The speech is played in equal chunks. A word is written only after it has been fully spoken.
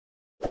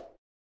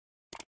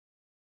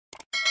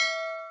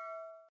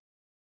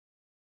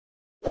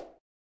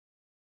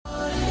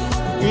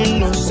You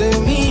know, say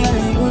me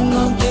and you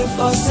know they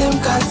for same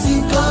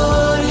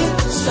category.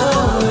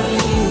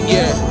 Sorry.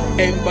 Yeah.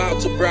 Ain't about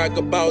to brag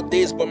about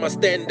this, but my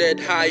standard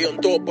high on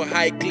top of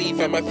high cliff,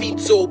 and my feet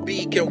so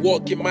big can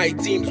walk in my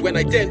teams. When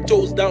I 10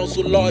 toes down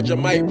so large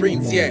on my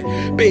prints, yeah.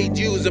 Paid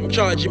dues, I'm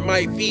charging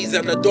my fees,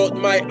 and I dot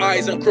my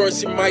I's and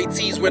crossing my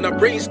T's. When I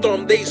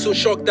brainstorm, they so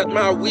shocked at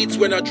my wits.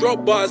 When I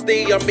drop bars,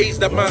 they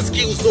amazed at my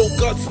skills. No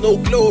guts, no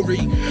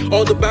glory.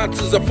 All the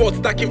battles I fought,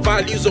 stacking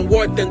values on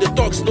what, and the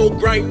talks, no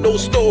grind, no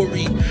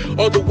story.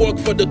 All the work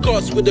for the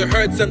cause with the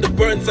hurts and the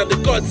burns and the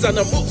guts, and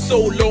I'm hooked so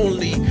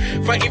lonely.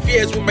 Fighting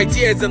fears with my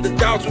tears and the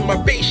doubts with my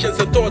patience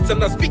and thoughts,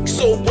 and I speak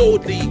so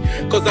boldly,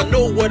 cause I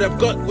know what I've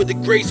got with the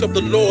grace of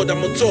the Lord.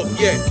 I'm on top,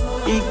 yeah.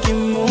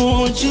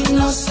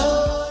 Jina, sori.